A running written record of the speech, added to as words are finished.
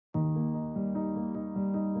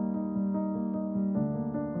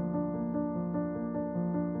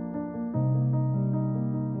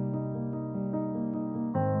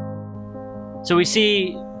So we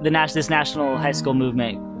see this national high school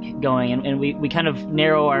movement going, and we kind of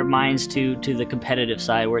narrow our minds to the competitive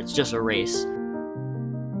side where it's just a race.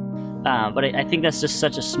 But I think that's just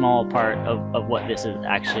such a small part of what this is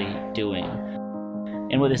actually doing.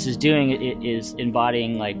 And what this is doing, it is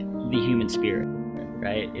embodying like the human spirit,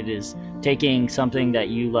 right? It is taking something that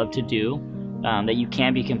you love to do, that you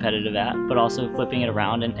can be competitive at, but also flipping it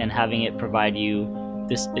around and having it provide you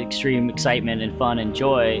this extreme excitement and fun and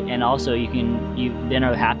joy. And also you then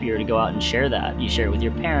are happier to go out and share that. You share it with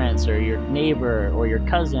your parents or your neighbor or your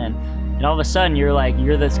cousin, and all of a sudden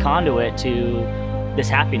you're this conduit to this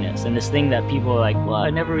happiness and this thing that people are like, well, I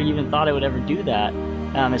never even thought I would ever do that.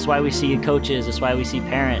 It's why we see coaches, it's why we see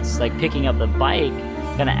parents like picking up the bike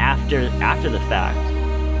kind of after the fact.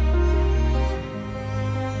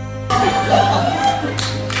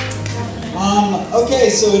 Okay,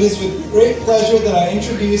 so it is with great pleasure that I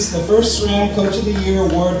introduce the first SRAM Coach of the Year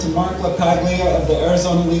award to Mark LaPaglia of the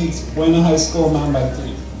Arizona League's Buena High School mountain bike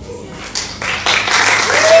team.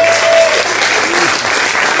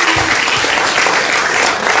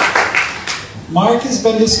 Mark has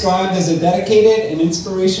been described as a dedicated and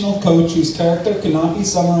inspirational coach whose character cannot be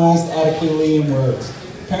summarized adequately in words.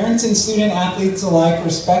 Parents and student athletes alike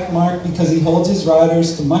respect Mark because he holds his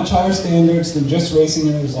riders to much higher standards than just racing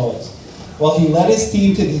and results. While he led his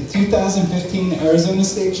team to the 2015 Arizona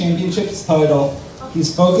State Championships title,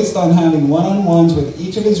 he's focused on having one-on-ones with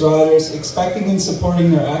each of his riders, expecting and supporting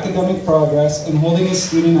their academic progress, and holding his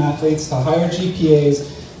student athletes to higher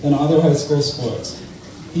GPAs than other high school sports.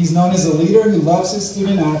 He's known as a leader who loves his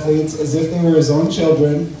student athletes as if they were his own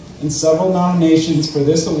children, and several nominations for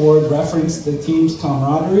this award reference the team's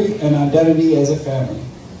camaraderie and identity as a family.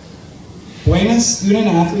 Buena's student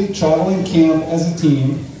athlete travel and camp as a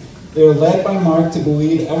team. They are led by Mark to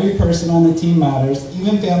believe every person on the team matters,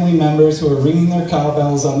 even family members who are ringing their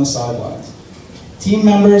cowbells on the sidelines. Team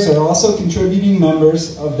members are also contributing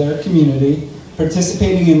members of their community,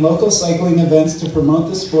 participating in local cycling events to promote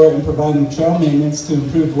the sport and providing trail maintenance to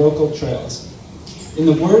improve local trails. In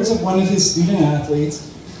the words of one of his student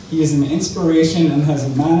athletes, he is an inspiration and has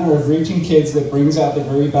a manner of reaching kids that brings out the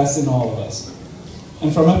very best in all of us.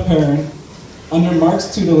 And from a parent, under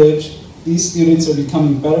Mark's tutelage, these students are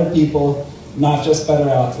becoming better people, not just better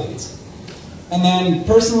athletes. And then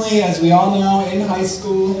personally, as we all know, in high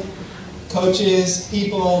school, coaches,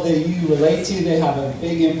 people that you relate to, they have a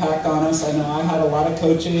big impact on us. I know I had a lot of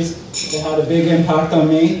coaches that had a big impact on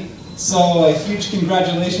me. So a huge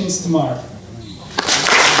congratulations to Mark.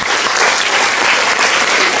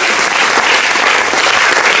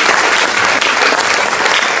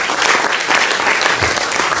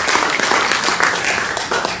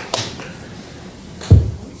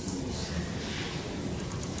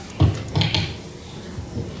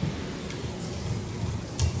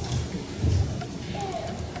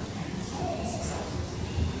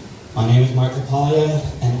 My name is Mark LaPaglia,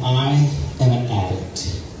 and I am an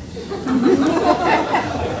addict.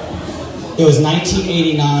 It was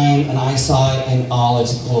 1989, and I saw it in all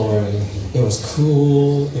its glory. It was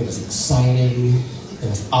cool, it was exciting, it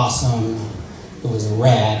was awesome, it was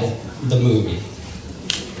rad, the movie.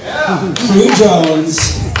 Yeah. Crew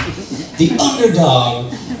Jones, the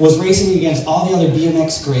underdog, was racing against all the other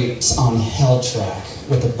BMX greats on hell track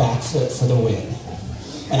with a backflip for the win.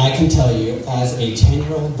 And I can tell you, as a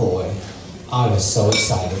 10-year-old boy, I was so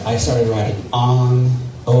excited. I started riding on,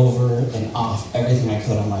 over, and off everything I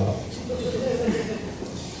could on my bike.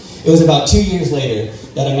 It was about 2 years later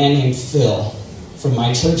that a man named Phil from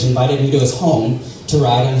my church invited me to his home to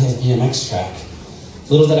ride on his BMX track.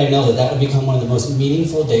 Little did I know that that would become one of the most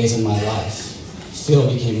meaningful days in my life. Phil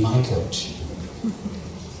became my coach.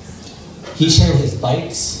 He shared his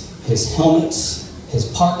bikes, his helmets, his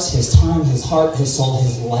parts, his time, his heart, his soul,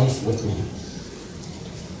 his life with me.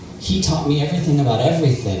 He taught me everything about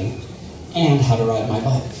everything and how to ride my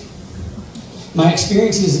bike. My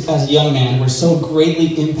experiences as a young man were so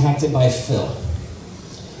greatly impacted by Phil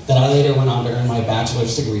that I later went on to earn my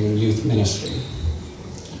bachelor's degree in youth ministry.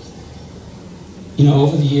 You know,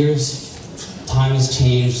 over the years, time has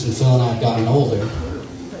changed and Phil and I have gotten older.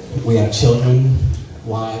 We have children,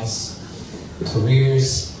 wives,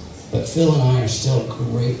 careers, but Phil and I are still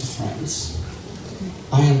great friends.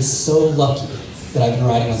 I am so lucky that I've been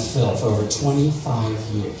riding with Phil for over 25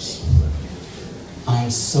 years. I am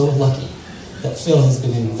so lucky that Phil has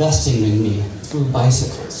been investing in me through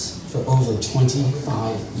bicycles for over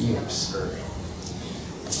 25 years.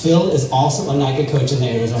 Phil is also a NICA coach in the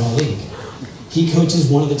Arizona League. He coaches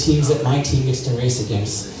one of the teams that my team gets to race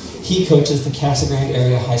against. He coaches the Casa Grande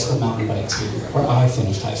area high school mountain bike team, where I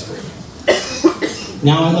finished high school.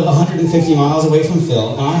 Now I live 150 miles away from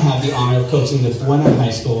Phil, and I have the honor of coaching the Buena High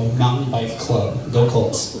School Mountain Bike Club. Go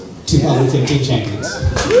Colts. 2015 champions.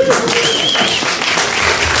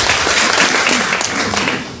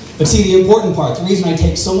 But see, the important part, the reason I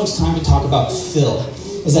take so much time to talk about Phil,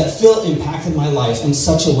 is that Phil impacted my life in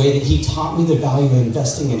such a way that he taught me the value of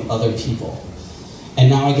investing in other people. And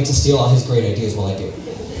now I get to steal all his great ideas while I do it.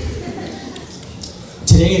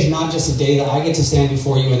 Today is not just a day that I get to stand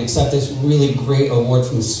before you and accept this really great award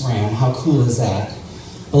from SRAM. How cool is that?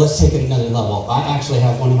 But let's take it another level. I actually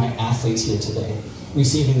have one of my athletes here today,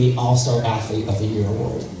 receiving the All-Star Athlete of the Year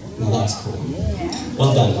award. Now that's cool.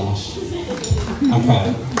 Well done, Nash. I'm proud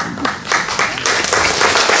of you.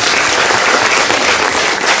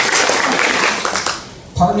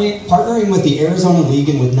 Partnering with the Arizona League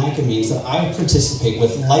and with NICA means that I participate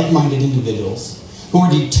with like-minded individuals who are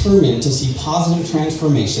determined to see positive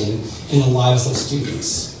transformation in the lives of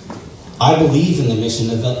students. I believe in the mission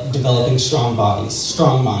of developing strong bodies,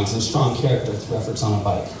 strong minds, and strong character through efforts on a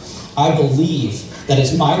bike. I believe that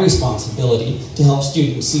it's my responsibility to help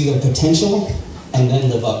students see their potential and then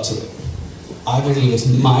live up to it. I believe it's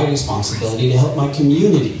my responsibility to help my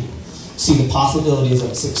community see the possibilities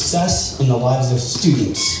of success in the lives of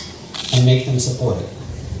students and make them support it.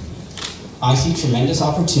 I see tremendous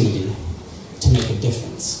opportunity to make a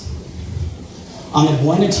difference. On the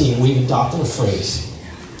Buena team, we've adopted a phrase,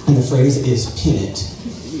 and the phrase is pin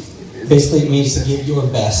it. Basically, it means to give your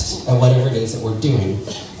best at whatever it is that we're doing.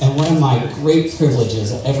 And one of my great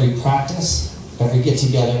privileges at every practice, every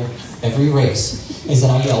get-together, every race, is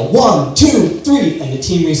that I yell, 1, 2, 3, and the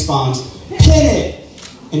team responds, pin it!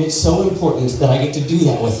 And it's so important that I get to do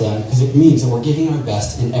that with them because it means that we're giving our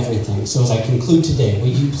best in everything. So as I conclude today, will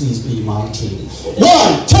you please be my team?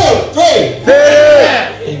 1, 2,